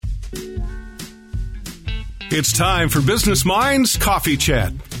It's time for Business Minds Coffee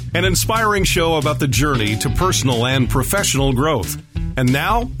Chat, an inspiring show about the journey to personal and professional growth. And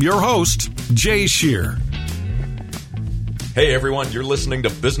now, your host, Jay Scherr. Hey everyone, you're listening to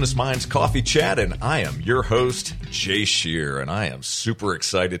Business Minds Coffee Chat, and I am your host, Jay Scherr, and I am super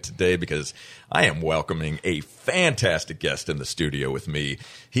excited today because I am welcoming a fantastic guest in the studio with me.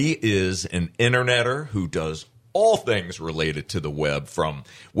 He is an interneter who does all things related to the web, from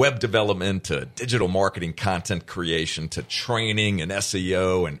web development to digital marketing, content creation to training and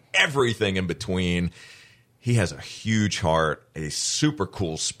SEO and everything in between. He has a huge heart, a super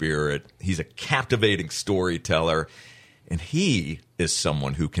cool spirit. He's a captivating storyteller. And he is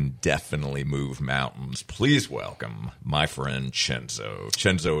someone who can definitely move mountains. Please welcome my friend Chenzo.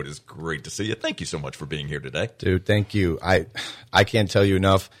 Chenzo, it is great to see you. Thank you so much for being here today. Dude, thank you. I can't tell you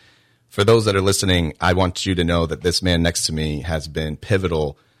enough. For those that are listening, I want you to know that this man next to me has been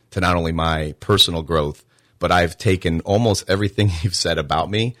pivotal to not only my personal growth, but I've taken almost everything you've said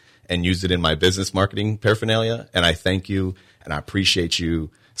about me and used it in my business marketing paraphernalia. And I thank you and I appreciate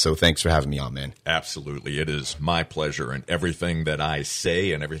you. So thanks for having me on, man. Absolutely. It is my pleasure. And everything that I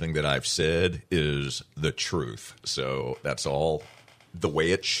say and everything that I've said is the truth. So that's all the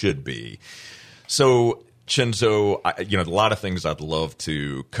way it should be. So, Chenzo, a lot of things I'd love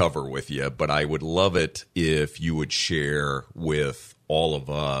to cover with you, but I would love it if you would share with all of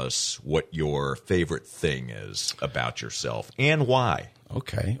us what your favorite thing is about yourself and why.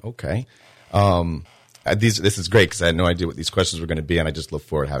 Okay. This is great because I had no idea what these questions were going to be, and I just look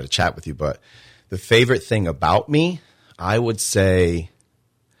forward to having a chat with you. But the favorite thing about me, I would say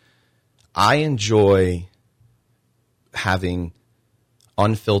I enjoy having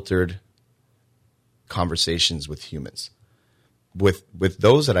unfiltered conversations with humans, with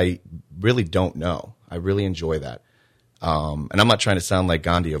those that I really don't know. I really enjoy that. And I'm not trying to sound like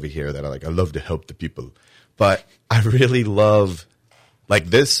Gandhi over here that I love to help the people. But I really love,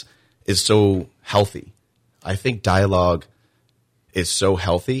 this is so healthy. I think dialogue is so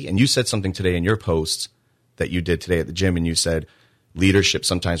healthy. And you said something today in your post that you did today at the gym, and you said leadership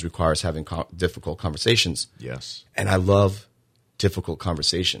sometimes requires having difficult conversations. Yes. And I love difficult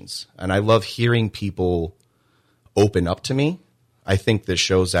conversations. And I love hearing people open up to me. I think this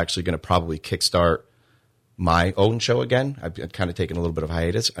show is actually going to probably kickstart my own show again. I've kind of taken a little bit of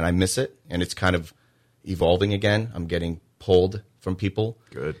hiatus, and I miss it. And it's kind of evolving again. I'm getting pulled from people.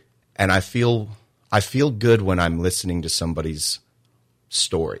 Good. And I feel good when I'm listening to somebody's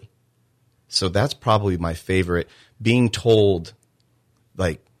story. So that's probably my favorite. Being told,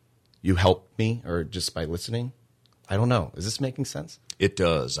 you helped me, or just by listening. I don't know. Is this making sense? It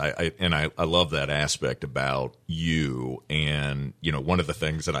does. I love that aspect about you. And, one of the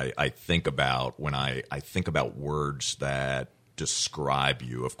things that I think about when I think about words that describe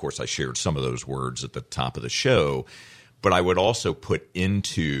you, of course, I shared some of those words at the top of the show, but I would also put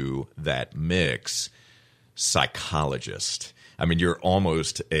into that mix psychologist. I mean, you're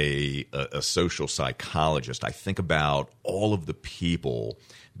almost a social psychologist. I think about all of the people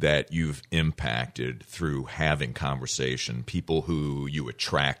that you've impacted through having conversation, people who you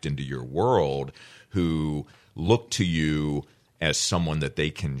attract into your world, who look to you as someone that they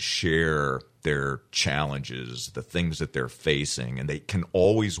can share their challenges, the things that they're facing, and they can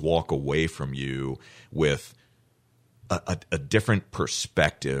always walk away from you with a different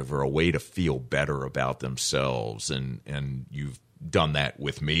perspective or a way to feel better about themselves. And you've done that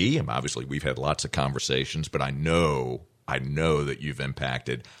with me. And obviously, we've had lots of conversations, but I know that you've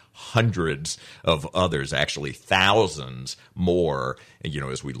impacted hundreds of others, actually thousands more,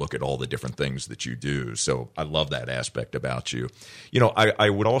 as we look at all the different things that you do. So I love that aspect about you. I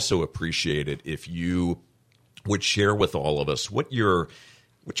would also appreciate it if you would share with all of us what your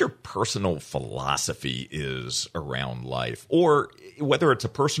personal philosophy is around life, or whether it's a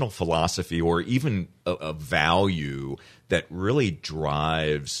personal philosophy or even a value that really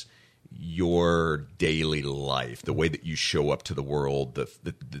drives your daily life, the way that you show up to the world,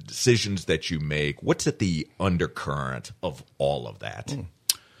 the decisions that you make. What's at the undercurrent of all of that?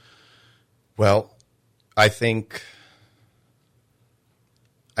 Well, I think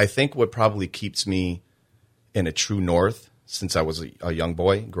what probably keeps me in a true north since I was a young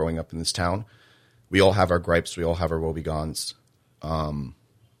boy growing up in this town, we all have our gripes, we all have our woebegones.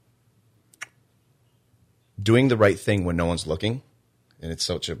 Doing the right thing when no one's looking, and it's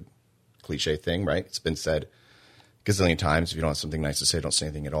such a cliche thing, right? It's been said a gazillion times. If you don't have something nice to say, don't say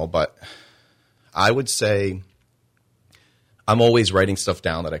anything at all. But I would say I'm always writing stuff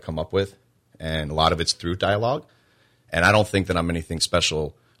down that I come up with, and a lot of it's through dialogue. And I don't think that I'm anything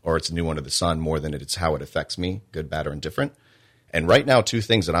special or it's new under the sun more than it's how it affects me, good, bad, or indifferent. And right now, two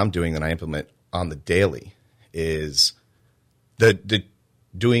things that I'm doing that I implement on the daily is the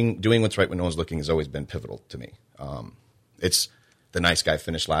doing what's right when no one's looking has always been pivotal to me. It's the nice guy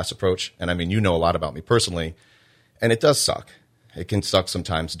finish last approach. And I mean, you know a lot about me personally, and it does suck. It can suck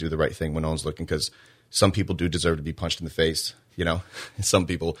sometimes to do the right thing when no one's looking, because some people do deserve to be punched in the face, you know. Some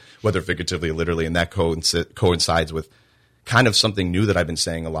people, whether figuratively or literally, and that coincides with kind of something new that I've been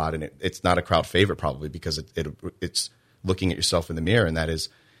saying a lot, and it's not a crowd favorite probably because it's looking at yourself in the mirror, and that is,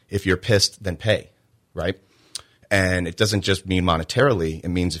 if you're pissed, then pay, right? And it doesn't just mean monetarily. It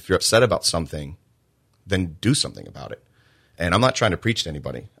means if you're upset about something, then do something about it. And I'm not trying to preach to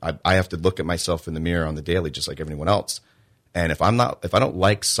anybody. I have to look at myself in the mirror on the daily, just like everyone else. And if I don't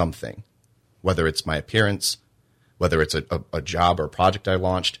like something, whether it's my appearance, whether it's a job or a project I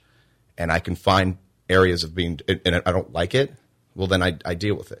launched, and I can find areas of being, and I don't like it, well, then I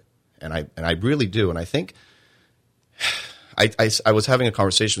deal with it. And I really do. And I think I was having a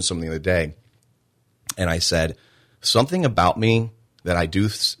conversation with someone the other day, and I said, something about me that I do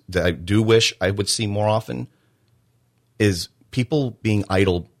wish I would see more often is people being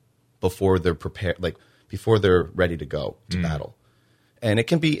idle before they're prepared, like before they're ready to go to battle. And it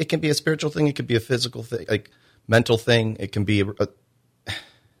can be a spiritual thing, it could be a physical thing, like mental thing, it can be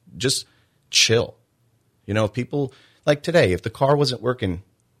just chill. You know, if people, like today, if the car wasn't working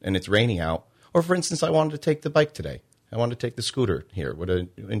and it's raining out, or for instance, I wanted to take the bike today, I wanted to take the scooter here, would have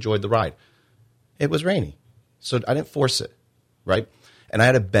enjoyed the ride. It was rainy, so I didn't force it, right? And I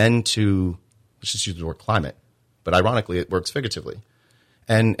had to bend to, let's just use the word climate, but ironically, it works figuratively,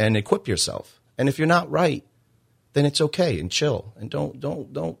 and equip yourself. And if you're not right, then it's okay, and chill, and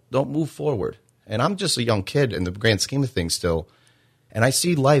don't move forward. And I'm just a young kid in the grand scheme of things still, and I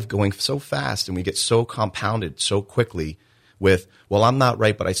see life going so fast, and we get so compounded so quickly with, well, I'm not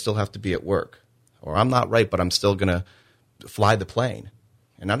right, but I still have to be at work, or I'm not right, but I'm still gonna fly the plane.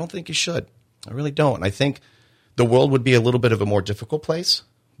 And I don't think you should. I really don't. And I think the world would be a little bit of a more difficult place,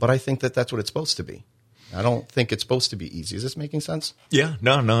 but I think that that's what it's supposed to be. I don't think it's supposed to be easy. Is this making sense? Yeah,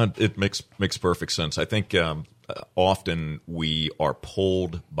 no, it makes perfect sense. I think often we are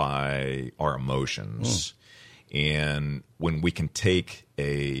pulled by our emotions, and when we can take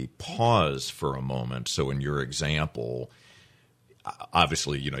a pause for a moment. So in your example,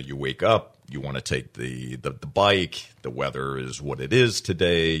 obviously, you know, you wake up, you want to take the bike, the weather is what it is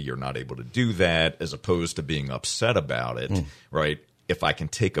today, you're not able to do that, as opposed to being upset about it, right? If I can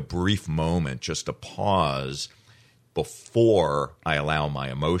take a brief moment just to pause before I allow my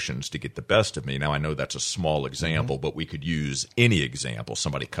emotions to get the best of me. Now, I know that's a small example, but we could use any example.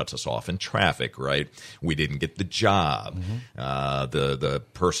 Somebody cuts us off in traffic, right? We didn't get the job. The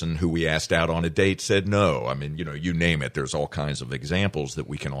person who we asked out on a date said no. I mean, you know, you name it. There's all kinds of examples that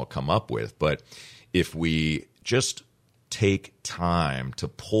we can all come up with. But if we just take time to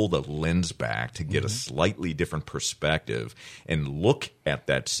pull the lens back to get a slightly different perspective and look at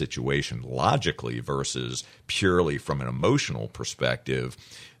that situation logically versus purely from an emotional perspective,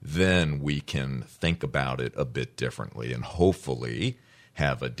 then we can think about it a bit differently and hopefully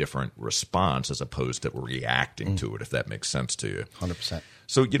have a different response as opposed to reacting to it, if that makes sense to you. 100%.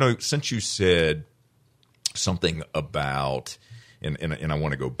 So, you know, since you said something about, and I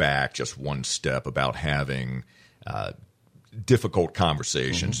want to go back just one step about having difficult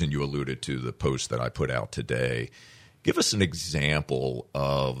conversations, and you alluded to the post that I put out today. Give us an example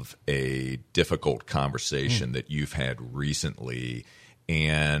of a difficult conversation that you've had recently,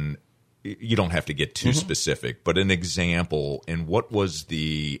 and you don't have to get too specific, but an example, and what was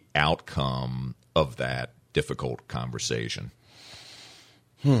the outcome of that difficult conversation?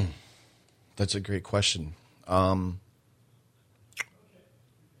 That's a great question. I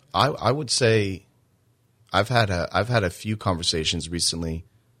would say I've had a few conversations recently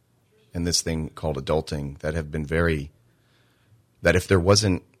in this thing called adulting that have been that if there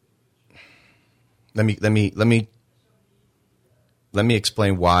wasn't, let me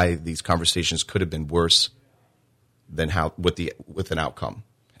explain why these conversations could have been worse than how with an outcome.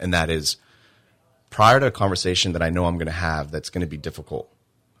 And that is, prior to a conversation that I know I'm going to have that's going to be difficult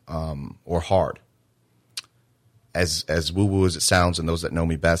or hard, as woo-woo as it sounds, and those that know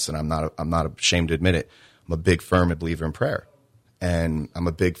me best, and I'm not ashamed to admit it, I'm a big firm believer in prayer, and I'm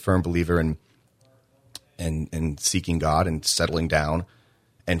a big firm believer in seeking God and settling down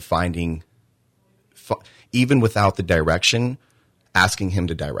and finding, even without the direction, asking Him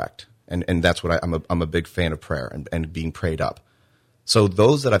to direct, and that's what I'm a big fan of prayer and being prayed up. So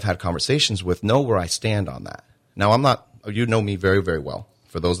those that I've had conversations with know where I stand on that. Now I'm not. You know me very, very well.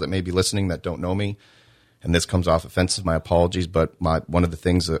 For those that may be listening that don't know me, and this comes off offensive, my apologies, but one of the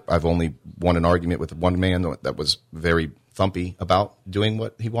things that I've only won an argument with one man that was very thumpy about doing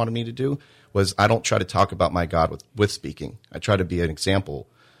what he wanted me to do was I don't try to talk about my God with speaking. I try to be an example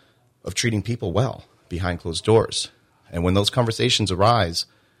of treating people well behind closed doors. And when those conversations arise,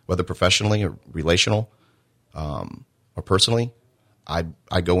 whether professionally or relational or personally,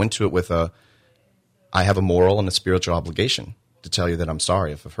 I go into it with I have a moral and a spiritual obligation to tell you that I'm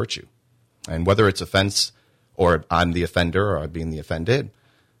sorry if I've hurt you. And whether it's offense or I'm the offender or I'm being the offended,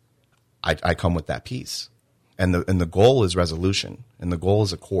 I come with that peace. And the goal is resolution, and the goal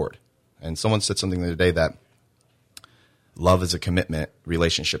is accord. And someone said something the other day that love is a commitment,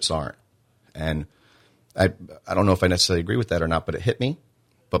 relationships aren't. And I don't know if I necessarily agree with that or not, but it hit me.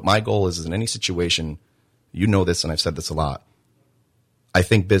 But my goal is in any situation, you know this, and I've said this a lot, I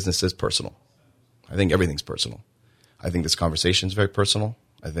think business is personal. I think everything's personal. I think this conversation is very personal.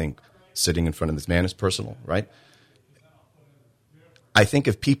 I think sitting in front of this man is personal, right? I think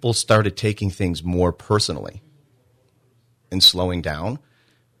if people started taking things more personally and slowing down,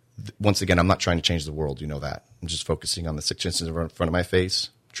 once again, I'm not trying to change the world. You know that. I'm just focusing on the situations in front of my face,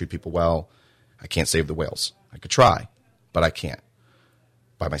 treat people well. I can't save the whales. I could try, but I can't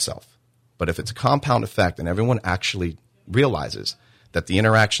by myself. But if it's a compound effect and everyone actually realizes that the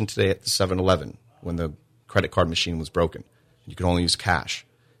interaction today at the 7-Eleven when the credit card machine was broken, you could only use cash,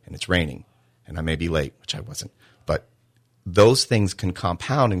 and it's raining, and I may be late, which I wasn't. But those things can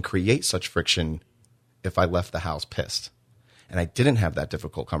compound and create such friction if I left the house pissed. And I didn't have that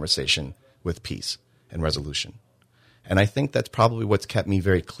difficult conversation with peace and resolution. And I think that's probably what's kept me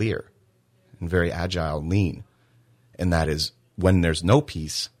very clear and very agile and lean. And that is when there's no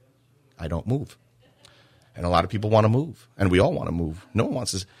peace, I don't move. And a lot of people want to move, and we all want to move. No one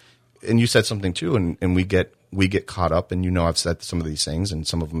wants this. And you said something too, and we get caught up, and I've said some of these things, and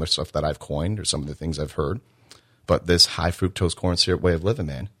some of them are stuff that I've coined or some of the things I've heard. But this high fructose corn syrup way of living,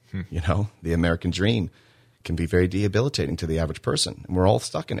 man, the American dream can be very debilitating to the average person. And we're all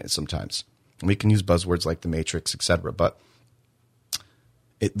stuck in it sometimes. And we can use buzzwords like the Matrix, etc. But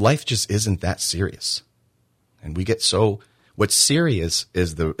life just isn't that serious. And we get what's serious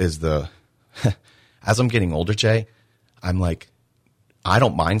is the as I'm getting older, Jay, I'm like, I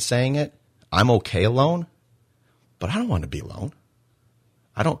don't mind saying it. I'm okay alone, but I don't want to be alone.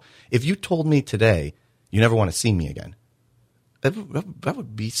 If you told me today you never want to see me again, that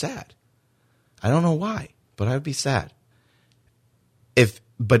would be sad. I don't know why, but I would be sad.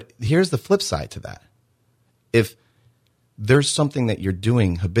 But here's the flip side to that. If there's something that you're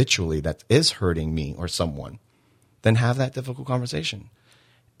doing habitually that is hurting me or someone, then have that difficult conversation.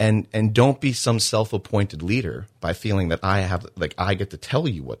 And don't be some self-appointed leader by feeling that I get to tell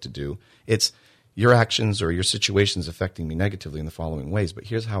you what to do. It's your actions or your situations affecting me negatively in the following ways. But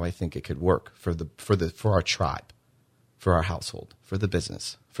here's how I think it could work for our tribe, for our household, for the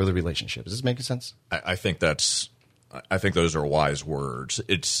business, for the relationship. Does this make sense? I think those are wise words.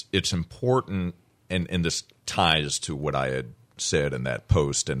 It's important, and this ties to what I had said in that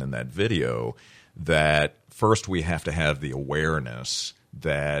post and in that video, that first we have to have the awareness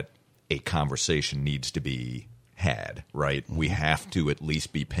that a conversation needs to be had, right? We have to at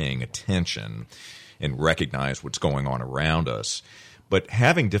least be paying attention and recognize what's going on around us. But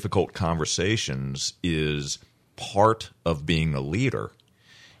having difficult conversations is part of being a leader,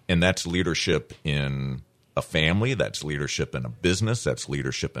 and that's leadership in a family, that's leadership in a business, that's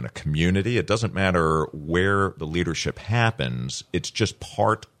leadership in a community. It doesn't matter where the leadership happens. It's just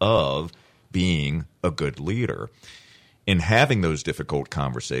part of being a good leader. And having those difficult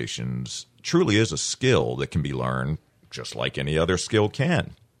conversations truly is a skill that can be learned just like any other skill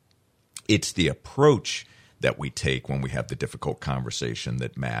can. It's the approach that we take when we have the difficult conversation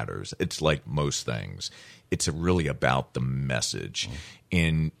that matters. It's like most things. It's really about the message.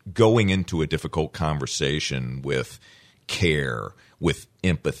 And going into a difficult conversation with care, with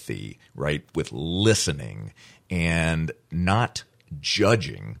empathy, right, with listening, and not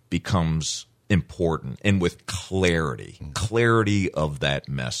judging becomes important, and with clarity of that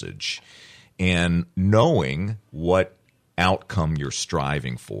message, and knowing what outcome you're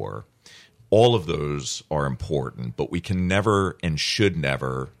striving for. All of those are important, but we can never and should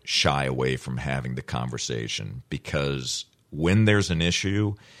never shy away from having the conversation, because when there's an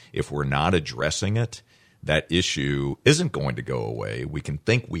issue, if we're not addressing it, that issue isn't going to go away. We can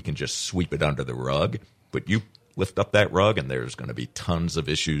think we can just sweep it under the rug, but you lift up that rug and there's going to be tons of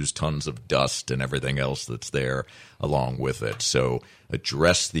issues, tons of dust and everything else that's there along with it. So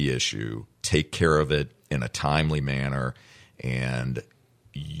address the issue, take care of it in a timely manner, and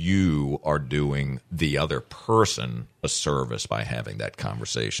you are doing the other person a service by having that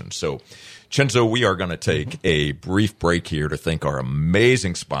conversation. So, Chenzo, we are going to take a brief break here to thank our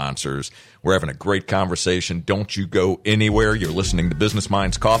amazing sponsors. We're having a great conversation. Don't you go anywhere. You're listening to Business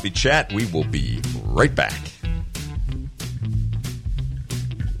Minds Coffee Chat. We will be right back.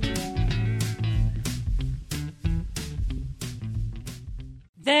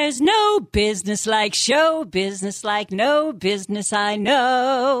 There's no business like show business like no business I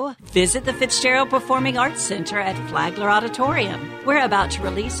know. Visit the Fitzgerald Performing Arts Center at Flagler Auditorium. We're about to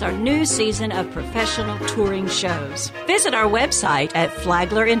release our new season of professional touring shows. Visit our website at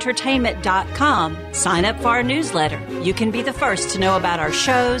flaglerentertainment.com. Sign up for our newsletter. You can be the first to know about our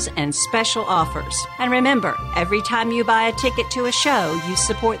shows and special offers. And remember, every time you buy a ticket to a show, you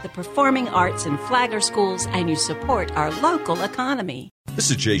support the performing arts in Flagler schools and you support our local economy.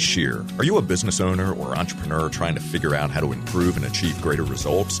 This is Jay Scherr. Are you a business owner or entrepreneur trying to figure out how to improve and achieve greater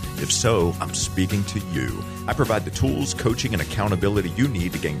results? If so, I'm speaking to you. I provide the tools, coaching, and accountability you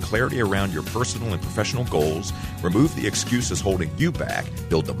need to gain clarity around your personal and professional goals, remove the excuses holding you back,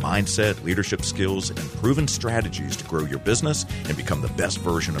 build the mindset, leadership skills, and proven strategies to grow your business and become the best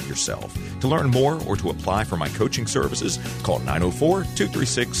version of yourself. To learn more or to apply for my coaching services, call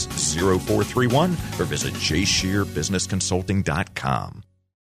 904-236-0431 or visit JayScherrBusinessConsulting.com.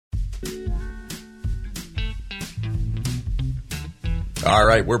 All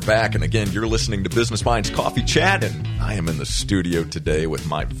right, we're back. And again, you're listening to Business Minds Coffee Chat. And I am in the studio today with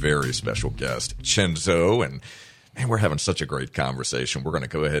my very special guest, Chenzo. And man, we're having such a great conversation. We're going to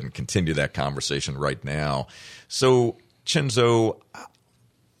go ahead and continue that conversation right now. So, Chenzo,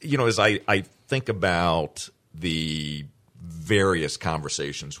 you know, as I think about the various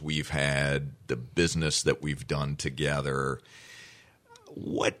conversations we've had, the business that we've done together,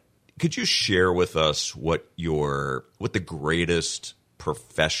 what could you share with us what the greatest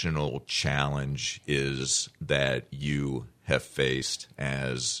professional challenge is that you have faced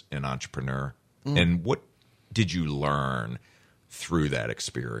as an entrepreneur? And what did you learn through that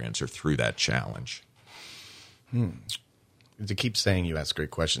experience or through that challenge? To keep saying you ask great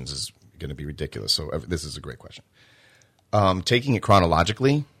questions is going to be ridiculous. So this is a great question. Taking it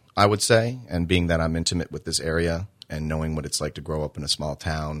chronologically, I would say, and being that I'm intimate with this area and knowing what it's like to grow up in a small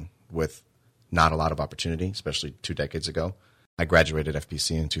town with not a lot of opportunity, especially 2 decades ago. I graduated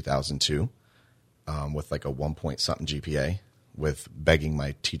FPC in 2002 with like a 1-point-something GPA, with begging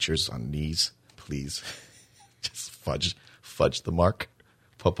my teachers on knees, please, just fudge the mark,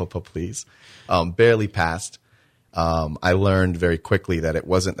 please. Barely passed. I learned very quickly that it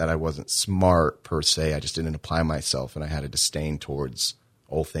wasn't that I wasn't smart per se. I just didn't apply myself, and I had a disdain towards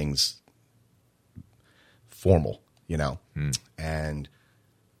all things formal, you know. And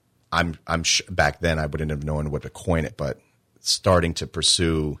I'm back then I wouldn't have known what to coin it, but starting to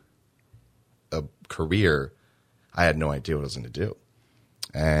pursue a career, I had no idea what I was going to do.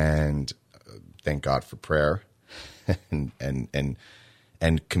 And thank God for prayer and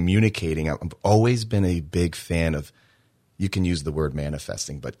communicating. I've always been a big fan of, you can use the word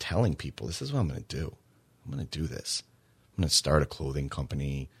manifesting, but telling people this is what I'm going to do. I'm going to do this. I'm going to start a clothing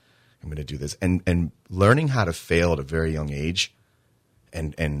company. I'm going to do this. And learning how to fail at a very young age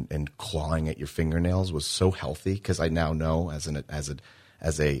and clawing at your fingernails was so healthy, because I now know as an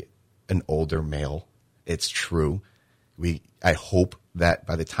older male, it's true. I hope that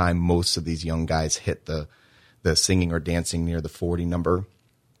by the time most of these young guys hit the singing or dancing near the 40 number,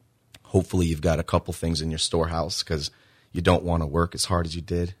 hopefully you've got a couple things in your storehouse, because you don't want to work as hard as you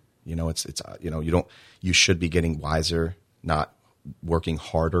did. You know, you should be getting wiser, not working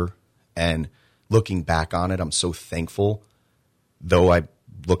harder. And looking back on it, I'm so thankful. Though I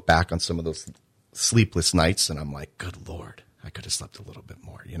look back on some of those sleepless nights and I'm like, good Lord, I could have slept a little bit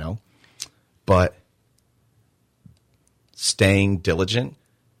more, you know? But staying diligent,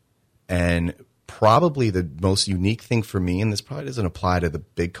 and probably the most unique thing for me, and this probably doesn't apply to the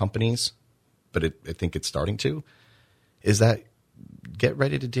big companies, but I think it's starting to, is that get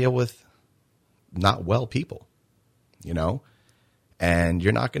ready to deal with not well people, you know? And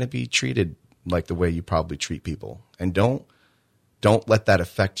you're not going to be treated like the way you probably treat people. And don't let that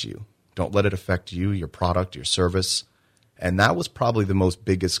affect you. Don't let it affect you, your product, your service. And that was probably the most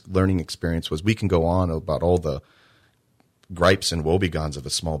biggest learning experience. Was we can go on about all the gripes and woebegones of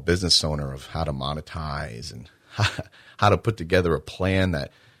a small business owner of how to monetize and how to put together a plan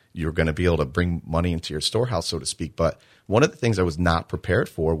that you're going to be able to bring money into your storehouse, so to speak. But one of the things I was not prepared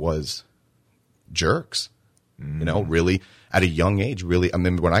for was jerks. You know, really at a young age, really. I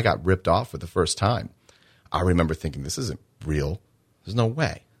mean, when I got ripped off for the first time, I remember thinking, this isn't real. There's no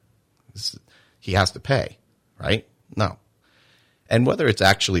way. He has to pay, right? No. And whether it's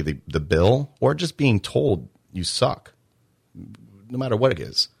actually the bill or just being told you suck, no matter what it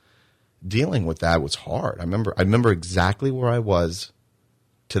is, dealing with that was hard. I remember exactly where I was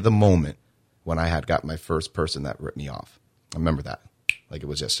to the moment when I had got my first person that ripped me off. I remember that like it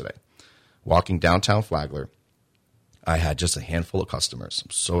was yesterday. Walking downtown Flagler, I had just a handful of customers.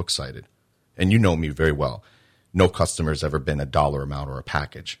 I'm so excited. And you know me very well. No customer's ever been a dollar amount or a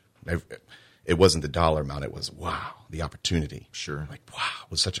package. It wasn't the dollar amount. It was, wow, the opportunity. Sure. Like, wow,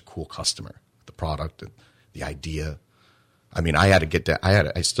 it was such a cool customer. The product, the idea. I mean, I had to get that.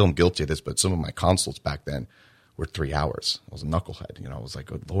 I still am guilty of this, but some of my consults back then were 3 hours. I was a knucklehead. You know, I was like,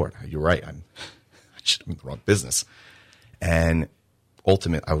 good Lord, you're right. I should have been in the wrong business. And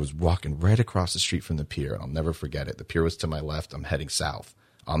ultimately, I was walking right across the street from the pier. I'll never forget it. The pier was to my left. I'm heading south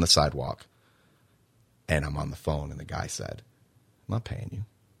on the sidewalk. And I'm on the phone, and the guy said, I'm not paying you.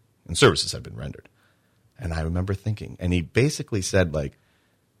 And services had been rendered. And I remember thinking, and he basically said, like,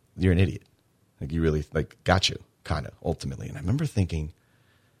 you're an idiot. Like, you really, like, got you, kind of, ultimately. And I remember thinking,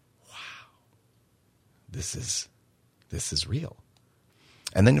 wow, this is real.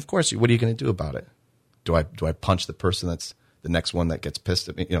 And then, of course, what are you going to do about it? Do I punch the person that's the next one that gets pissed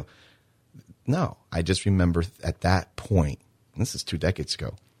at me? You know, no. I just remember at that point, and this is 2 decades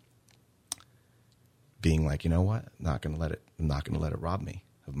ago, being like, you know what? I'm not going to let it rob me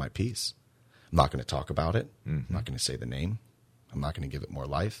of my peace. I'm not going to talk about it. I'm not going to say the name. I'm not going to give it more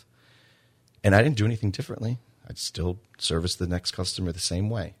life. And I didn't do anything differently. I'd still service the next customer the same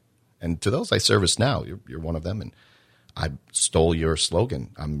way. And to those I service now, you're one of them. And I stole your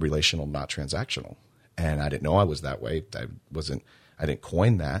slogan. I'm relational, not transactional. And I didn't know I was that way. I didn't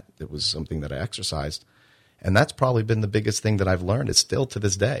coin that. It was something that I exercised. And that's probably been the biggest thing that I've learned. It's still to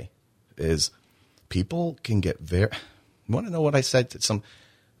this day is people can get very, you want to know what I said to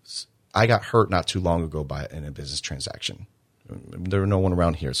I got hurt not too long ago in a business transaction. There was no one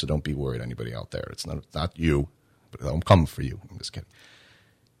around here, so don't be worried, anybody out there. It's not you, but I'm coming for you. I'm just kidding.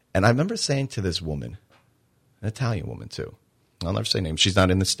 And I remember saying to this woman, an Italian woman too, I'll never say names. She's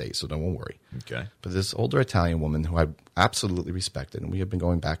not in the state, so don't worry. Okay. But this older Italian woman who I absolutely respected, and we had been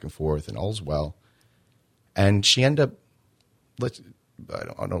going back and forth, and all's well. And she ended up, I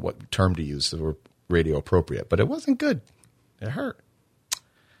don't know what term to use, so we're radio appropriate, but it wasn't good. It hurt.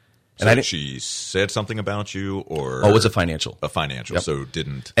 And she said something about you, or it was a financial, yep. So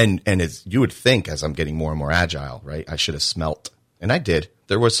didn't. And as you would think, as I'm getting more and more agile, right? I should have smelt, and I did.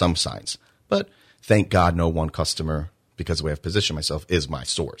 There were some signs, but thank God, no one customer, because the way I've positioned myself, is my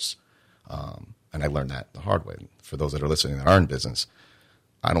source. And I learned that the hard way. For those that are listening that are in business,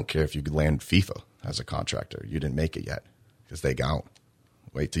 I don't care if you could land FIFA as a contractor. You didn't make it yet because they got.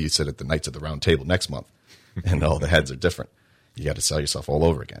 Wait till you sit at the Knights of the Round Table next month, and all the heads are different. You got to sell yourself all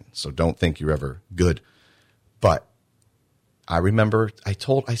over again. So don't think you're ever good. But I remember I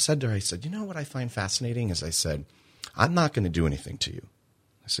said to her, you know what I find fascinating is I said, I'm not going to do anything to you.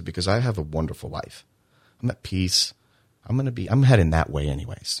 I said, because I have a wonderful life. I'm at peace. I'm heading that way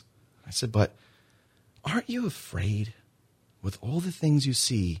anyways. I said, but aren't you afraid with all the things you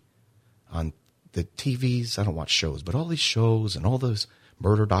see on the TVs? I don't watch shows, but all these shows and all those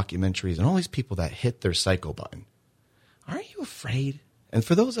murder documentaries and all these people that hit their psycho button. Aren't you afraid? And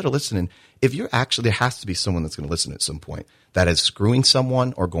for those that are listening, if you're actually, there has to be someone that's going to listen at some point that is screwing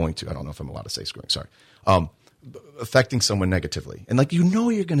someone or going to, I don't know if I'm allowed to say screwing, sorry, affecting someone negatively. And like, you know,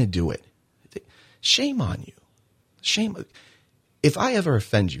 you're going to do it. Shame on you. Shame. If I ever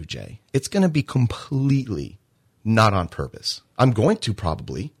offend you, Jay, it's going to be completely not on purpose. I'm going to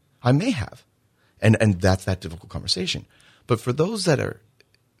probably, I may have. And that's that difficult conversation. But for those that are,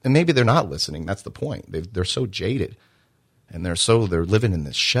 and maybe they're not listening, that's the point. They're so jaded. And they're living in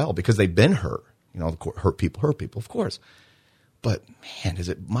this shell because they've been hurt. You know, hurt people, of course. But man, is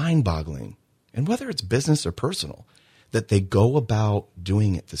it mind-boggling? And whether it's business or personal, that they go about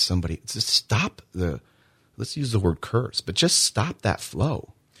doing it to somebody. Just stop let's use the word curse, but just stop that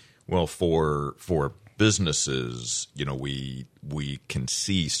flow. Well, for businesses, you know, we can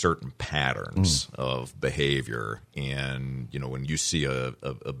see certain patterns of behavior, and you know, when you see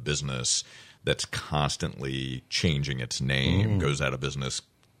a business that's constantly changing its name, goes out of business,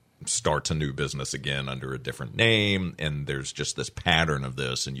 starts a new business again under a different name, and there's just this pattern of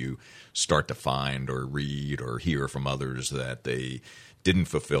this, and you start to find or read or hear from others that they didn't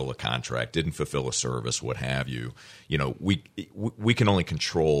fulfill a contract, didn't fulfill a service, what have you. You know, we can only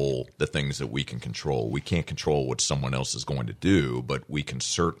control the things that we can control. We can't control what someone else is going to do, but we can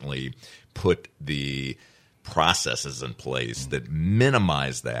certainly put the processes in place that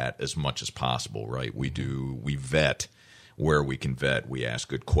minimize that as much as possible, right? We vet where we can vet. We ask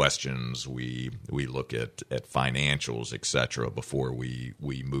good questions. We look at financials, et cetera, before we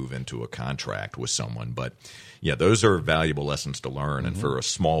move into a contract with someone. But yeah, those are valuable lessons to learn. And for a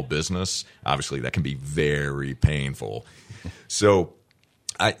small business, obviously that can be very painful. So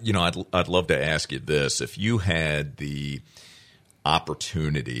I'd love to ask you this. If you had the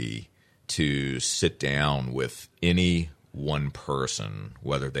opportunity to sit down with any one person,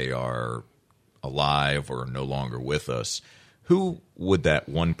 whether they are alive or no longer with us, who would that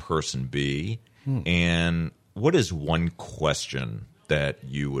one person be? And what is one question that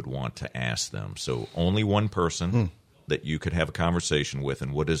you would want to ask them? So only one person that you could have a conversation with,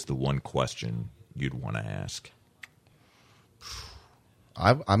 and what is the one question you'd want to ask?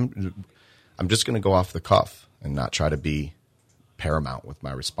 I'm just going to go off the cuff and not try to be paramount with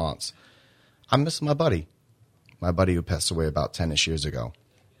my response. I'm missing my buddy who passed away about 10-ish years ago.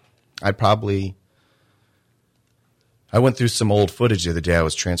 I went through some old footage the other day. I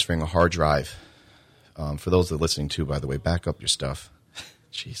was transferring a hard drive. For those that are listening too, by the way, back up your stuff.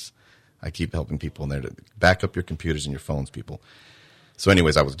 Jeez, I keep helping people in there to back up your computers and your phones, people. So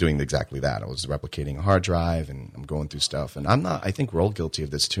anyways, I was doing exactly that. I was replicating a hard drive, and I'm going through stuff. And I think we're all guilty of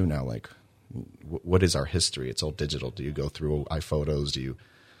this too now. Like, what is our history? It's all digital. Do you go through iPhotos?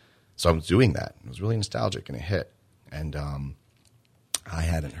 So I was doing that. It was really nostalgic, and it hit. And I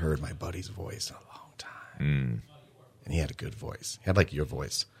hadn't heard my buddy's voice in a long time. And he had a good voice. He had like your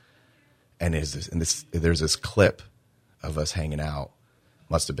voice. And there's this clip of us hanging out.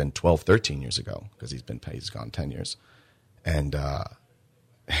 Must have been 12, 13 years ago, because he's gone 10 years. And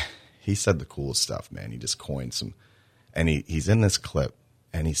he said the coolest stuff, man. He just coined some. And he's in this clip,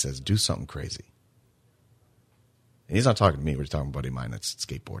 and he says, do something crazy. And he's not talking to me. We're talking to a buddy of mine that's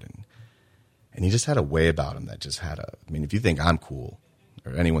skateboarding. And he just had a way about him that just had if you think I'm cool,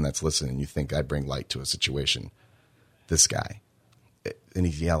 or anyone that's listening, you think I bring light to a situation, this guy, and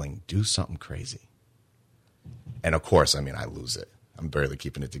he's yelling, do something crazy. And of course, I lose it. I'm barely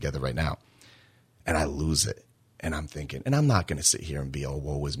keeping it together right now. And I lose it. And I'm thinking, and I'm not going to sit here and be, oh,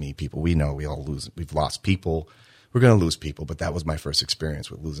 woe is me, people. We know we all lose. We've lost people. We're going to lose people. But that was my first experience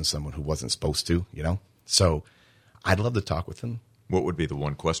with losing someone who wasn't supposed to, So I'd love to talk with him. What would be the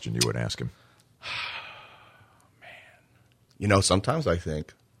one question you would ask him? Man. Sometimes I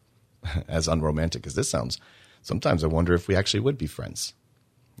think, as unromantic as this sounds, sometimes I wonder if we actually would be friends.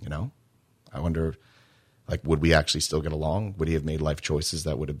 I wonder, would we actually still get along? Would he have made life choices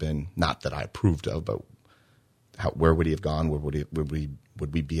that would have been, not that I approved of, but where would he have gone? Would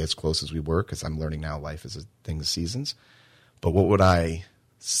we be as close as we were? Because I'm learning now life is a thing of seasons. But what would I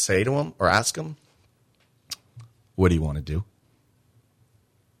say to him or ask him? What do you want to do?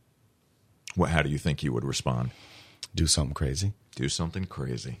 How do you think you would respond? Do something crazy. Do something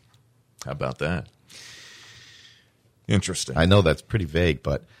crazy. How about that? Interesting. I know that's pretty vague,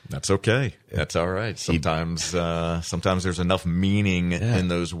 but that's okay. That's all right. Sometimes there's enough meaning in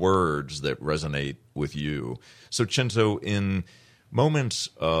those words that resonate with you. So, Chenzo, in moments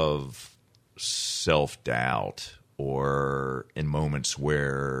of self-doubt or in moments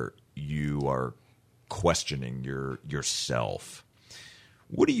where you are questioning yourself,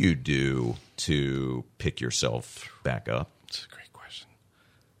 what do you do to pick yourself back up? That's a great question.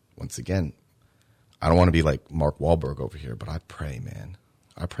 Once again, I don't want to be like Mark Wahlberg over here, but I pray, man.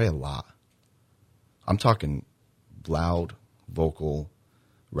 I pray a lot. I'm talking loud, vocal,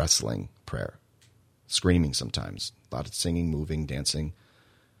 wrestling prayer. Screaming sometimes. A lot of singing, moving, dancing.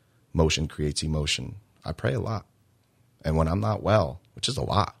 Motion creates emotion. I pray a lot. And when I'm not well, which is a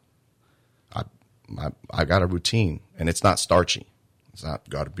lot, I got a routine, and it's not starchy. It's not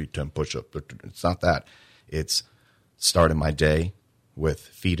got to be 10 push-ups. It's not that. It's starting my day with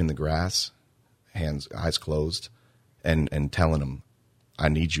feet in the grass, eyes closed, and telling them, I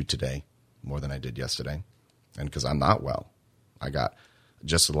need you today more than I did yesterday. And because I'm not well, I got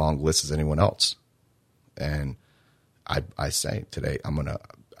just as long list as anyone else. And I say today,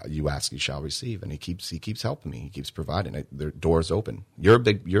 you ask, you shall receive. And he keeps helping me. He keeps providing. The door's open. You're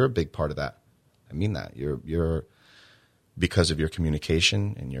a big part of that. I mean that. You're because of your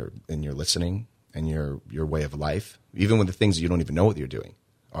communication and your listening and your way of life, even with the things that you don't even know what you're doing,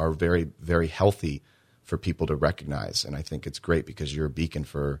 are very, very healthy for people to recognize. And I think it's great because you're a beacon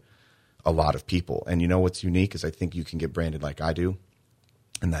for a lot of people. And you know what's unique is I think you can get branded like I do,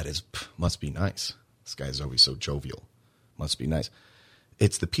 and that is, must be nice. This guy's always so jovial. Must be nice.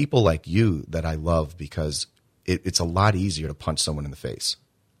 It's the people like you that I love because it's a lot easier to punch someone in the face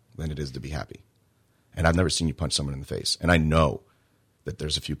than it is to be happy. And I've never seen you punch someone in the face. And I know that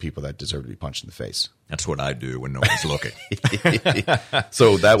there's a few people that deserve to be punched in the face. That's what I do when no one's looking.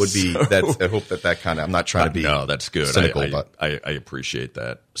 So that would be, I hope that kind of, I'm not trying to be no, that's good. cynical, but I appreciate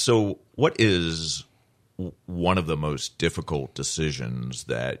that. So what is one of the most difficult decisions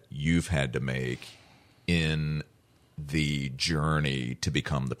that you've had to make in the journey to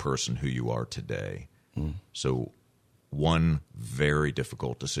become the person who you are today? So one very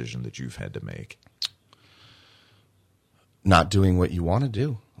difficult decision that you've had to make. Not doing what you want to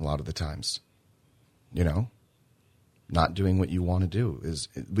do a lot of the times, not doing what you want to do is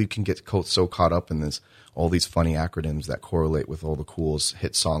we can get so caught up in all these funny acronyms that correlate with all the coolest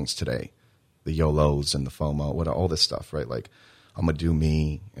hit songs today, the YOLOs and the FOMO, all this stuff, right? Like, I'm going to do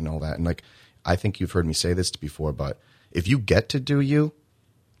me and all that. And like, I think you've heard me say this before, but if you get to do you,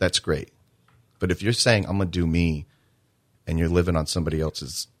 that's great. But if you're saying I'm going to do me and you're living on somebody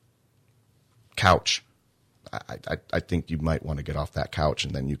else's couch, I think you might want to get off that couch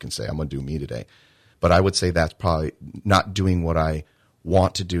and then you can say, I'm going to do me today. But I would say that's probably not doing what I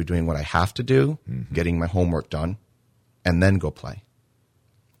want to do, doing what I have to do, getting my homework done, and then go play.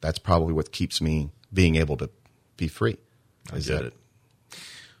 That's probably what keeps me being able to be free. I get it.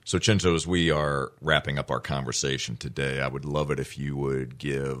 So, Chenzo, as we are wrapping up our conversation today, I would love it if you would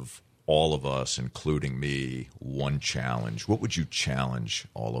give all of us, including me, one challenge. What would you challenge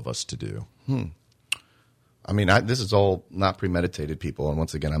all of us to do? I mean, this is all not premeditated, people. And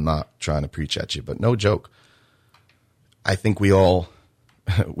once again, I'm not trying to preach at you, but no joke. I think we all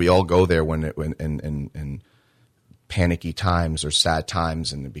go there when in panicky times or sad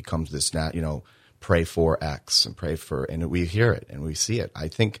times, and it becomes this, pray for X and pray for, and we hear it and we see it. I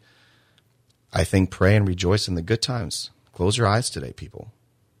think pray and rejoice in the good times. Close your eyes today, people.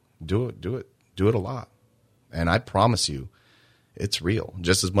 Do it a lot. And I promise you, it's real.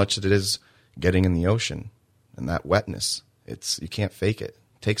 Just as much as it is getting in the ocean and that wetness. You can't fake it.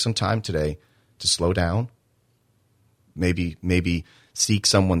 Take some time today to slow down. Maybe seek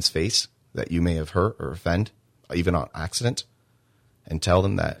someone's face that you may have hurt or offend, even on accident, and tell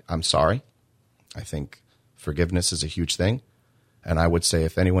them that I'm sorry. I think forgiveness is a huge thing. And I would say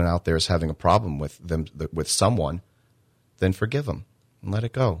if anyone out there is having a problem with someone, then forgive them and let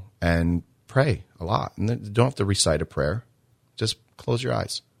it go and pray a lot. And then don't have to recite a prayer. Just close your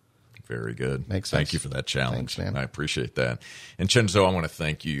eyes. Very good. Makes sense. Thank you for that challenge. Thanks, man. I appreciate that. And Chenzo, I want to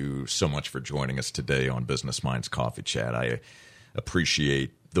thank you so much for joining us today on Business Minds Coffee Chat. I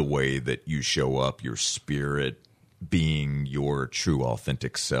appreciate the way that you show up, your spirit, being your true,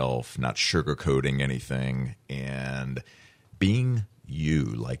 authentic self, not sugarcoating anything, and being you,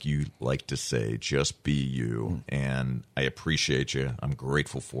 like you like to say, just be you. And I appreciate you. I'm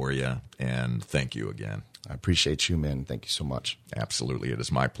grateful for you. And thank you again. I appreciate you, man. Thank you so much. Absolutely. It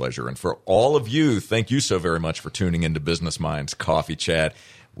is my pleasure. And for all of you, thank you so very much for tuning into Business Minds Coffee Chat.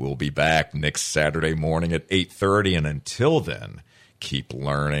 We'll be back next Saturday morning at 8:30. And until then, keep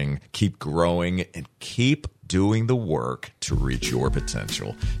learning, keep growing, and keep doing the work to reach your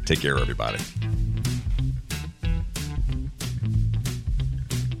potential. Take care, everybody.